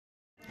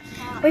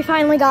We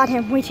finally got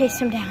him. We chased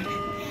him down.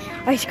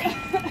 Ice cream.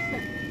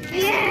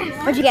 Yes.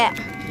 What'd you get?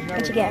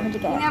 What'd you get? What'd you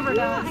get? Never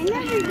does. I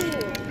never do.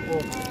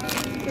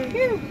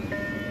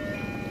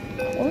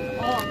 Oh,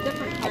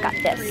 I got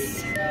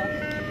this.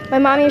 My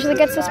mom usually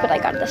gets this, but I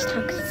got it this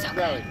time because it's so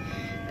good.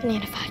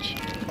 Banana fudge.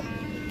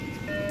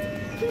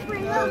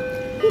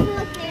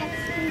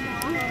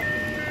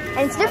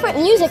 And it's different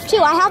music too.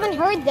 I haven't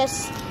heard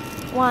this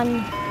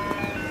one.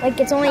 Like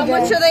it's only How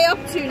good. much are they up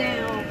to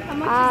now? How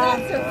much is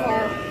that so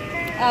far?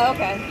 Oh,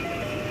 okay.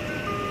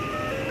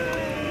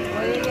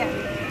 What do you get?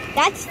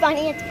 That's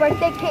funny. It's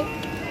birthday cake.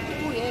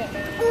 Oh, yeah.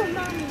 Oh,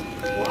 Mommy.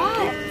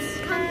 What?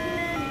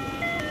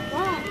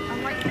 What? I'm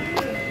right here.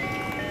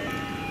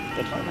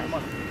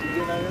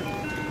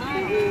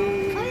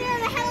 Oh, yeah,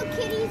 the Hello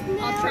Kitties. No.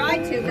 I'll try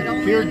to, but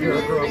only under, I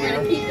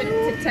gotta keep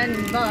it to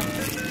 $10.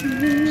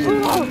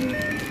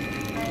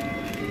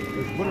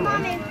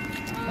 Mommy.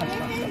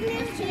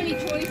 There's too many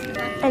choices.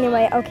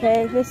 Anyway,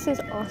 okay, this is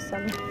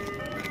awesome.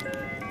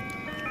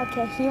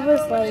 Okay, he was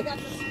like. Got the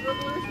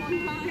scribblers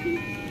one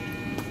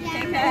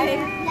time. Okay,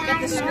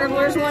 got the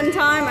scribblers one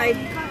time. I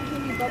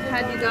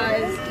had you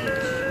guys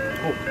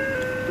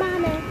each.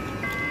 Mommy.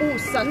 Oh,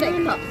 Sunday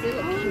cups. They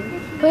look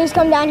cute. Please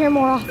come down here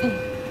more often.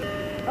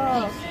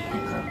 Oh.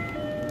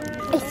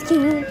 It's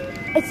cute.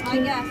 It's I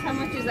cute. guess. How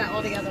much is that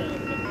altogether?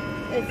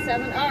 It's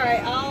 $7. All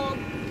right, I'll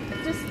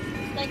just.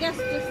 I guess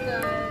just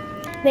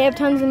They have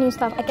tons of new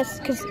stuff. I guess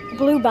because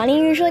Blue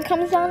Bunny usually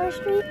comes down our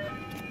street.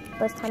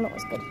 This time it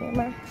was Good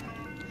Humor.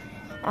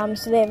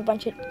 So they have a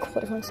bunch of cool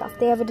different stuff.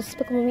 They have a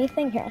Despicable Me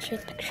thing. Here, I'll show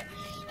you the picture.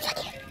 If I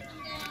can.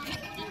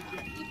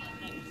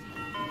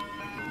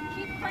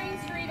 keep Crane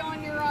Street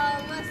on your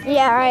list.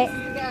 Yeah, right.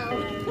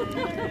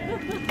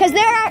 Because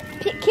there are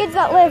kids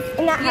that live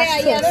in that house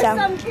too. There's So.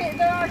 some kids.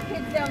 There are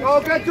kids down there.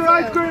 Oh, get your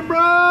ice cream,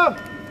 bro!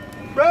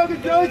 Bro,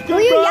 get your ice cream, Who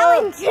are you bro!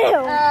 yelling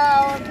to?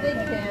 Oh, big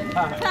kid.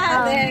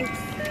 Thanks.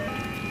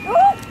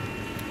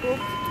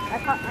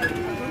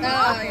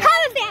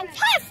 Have a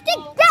fantastic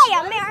day,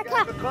 America!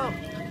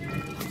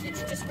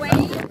 Just wave. He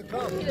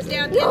was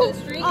down the end of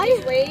the street.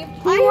 Just wave.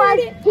 He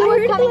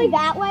was coming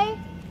that way.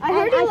 I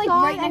heard it like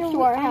right next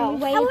to our house.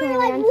 Waving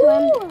around to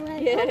him.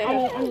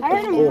 Yeah. I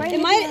heard him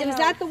right Was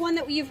that the one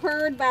that you've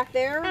heard back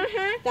there?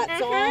 That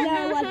song?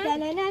 No, it was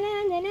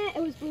da-na-na-na-na-na.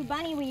 It was Blue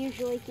Bunny we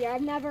usually hear.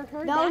 I've never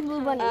heard that. Was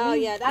Blue Bunny. Oh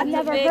yeah, that's I've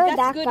never big, heard that's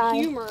that good guy.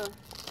 humor.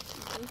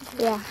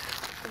 Yeah.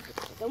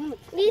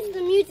 Leave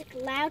the music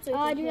loud so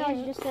I you can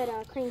hear. just said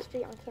Crane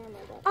Street on camera.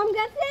 But. I'm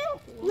guessing.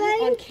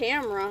 On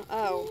camera.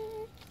 Oh.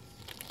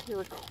 You're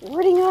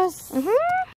recording us? Mm-hmm.